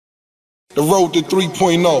The road to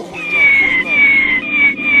 3.0.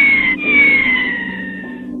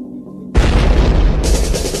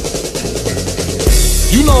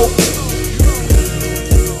 You know,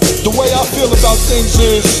 the way I feel about things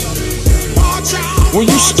is, when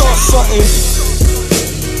you start something,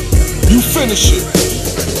 you finish it.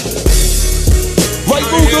 Right,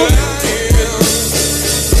 Ruger?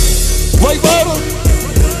 Right, Ryder?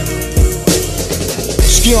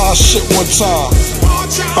 Skin our shit one time.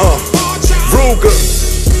 Ruger.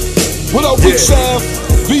 What up, Weak Sav,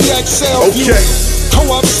 BXL, Okay.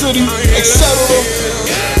 Co-op City, etc.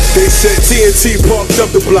 They said TNT parked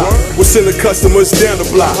up the block. We'll send the customers down the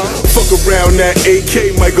block. Fuck around, that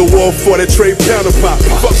AK might go off for that trade pounder pop.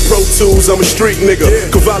 Fuck Pro Tools, I'm a street nigga.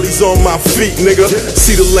 Cavalli's on my feet, nigga.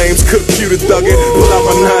 See the lames computer thuggin'. Pull out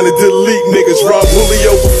my 9 and delete niggas. Rob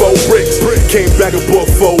Julio for 4 bricks. Came back and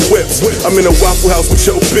bought 4 whips. I'm in a Waffle House with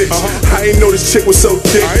your bitch. I ain't know this chick was so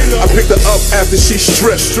thick. I picked her up after she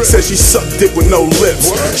stripped. Said she sucked dick with no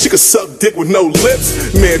lips. She could suck dick with no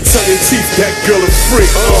lips? Man, tongue and teeth, that girl a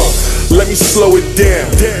freak. Let me slow it down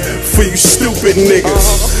for you stupid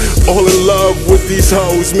niggas. All in love with these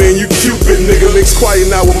hoes, man, you cupid nigga. Mix quiet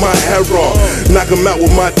now with my hair on, knock him out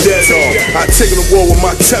with my dead on. I take on the wall with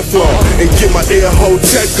my Teflon and get my air hole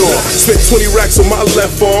tech on. Spent 20 racks on my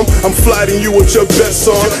left arm, I'm flying you with your best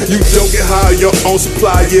on. You don't get high on your own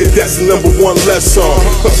supply, yeah, that's the #1 lesson.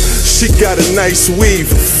 She got a nice weave,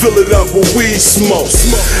 fill it up with weed smoke.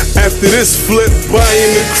 After this flip,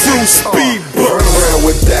 buying the crew speed boat. Run around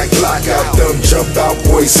with that Glock out, them jump out,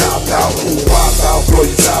 boys hop out, ooh, pop out, blow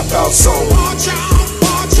your top out, so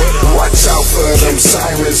watch out for them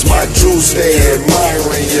sirens, my jewels they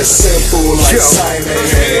admiring, you're simple like Simon.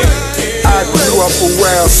 I grew up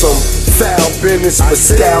around some foul business, but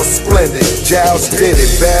style splendid. Giles did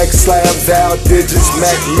it, bag slab, val digits,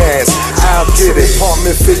 Mac mask. I'll get it,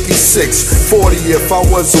 apartment 56, 40 if I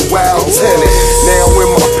was a wild tenant. Now in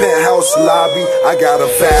my penthouse lobby, I got a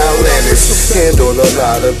violinist. Handle a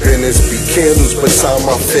lot of business, be candles, but time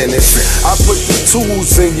I finish. I put the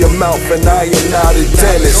tools in your mouth and I am not a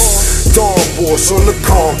dentist. Dawn boss on the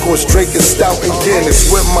concourse, drinking stout and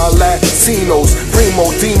Guinness with my Latinos,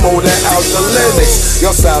 Primo, Demo, that out the Lennox.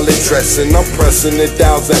 Y'all salad dressing, I'm pressing it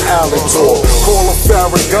down to Allentor. Call him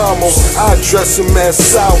Ferragamo, I dress him as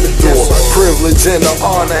Salvador. Privilege and the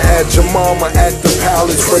honor, had your mama at the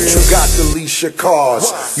palace, but you got to leash your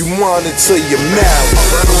cars. You want it till you're married.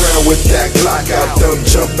 Run around with that Glock out, them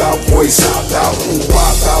jump out, boys hop out, ooh,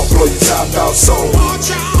 pop out, blow your top out, so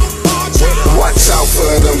watch out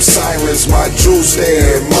for them sirens, my jewels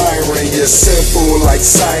they admiring, you're simple like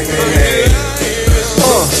Simon.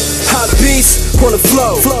 Hot beast on the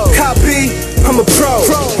flow. Copy, I'm a pro.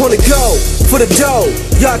 Wanna go for the dough.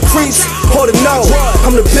 Y'all creeps, hold it no.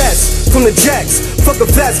 I'm the best from the jacks. Fuck a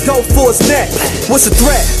vest, go for his neck. What's the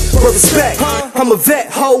threat? With respect. I'm a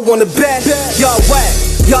vet, hoe on the bet. Y'all whack,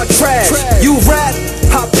 y'all trash. You rap,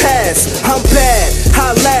 I pass. I'm bad,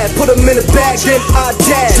 I laugh. Put him in a bag, then I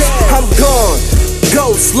dash. I'm gone.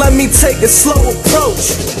 Ghost, let me take a slow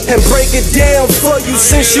approach and break it down for you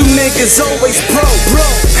since you niggas always broke.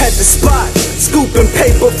 At the spot, scooping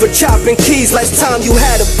paper for chopping keys. Last time you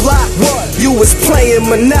had a block, you was playing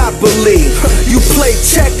Monopoly. You played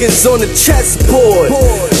checkers on the chessboard.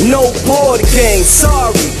 No board game,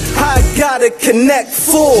 sorry, I gotta connect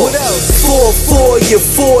 4. 4-4, your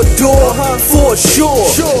 4-door, for sure.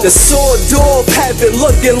 The sword door have it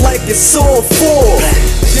looking like it's all 4.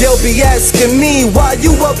 They'll be asking me why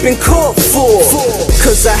you up in court for.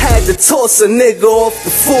 Cause I had to toss a nigga off the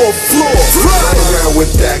 4th floor. Run around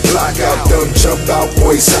with that Glock out, them jump out,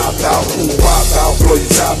 boys hop out, ooh, pop out, blow your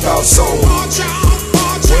top out, so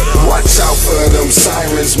watch out for them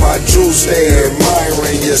sirens, my jewels they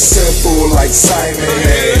admiring, you're simple like Simon.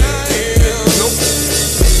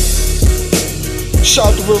 Shout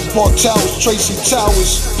out to River Park Towers, Tracy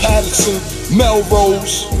Towers, Patterson,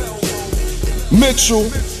 Melrose, Mitchell.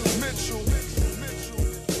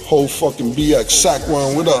 Whole fucking BX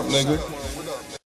Sackworm, what up, nigga?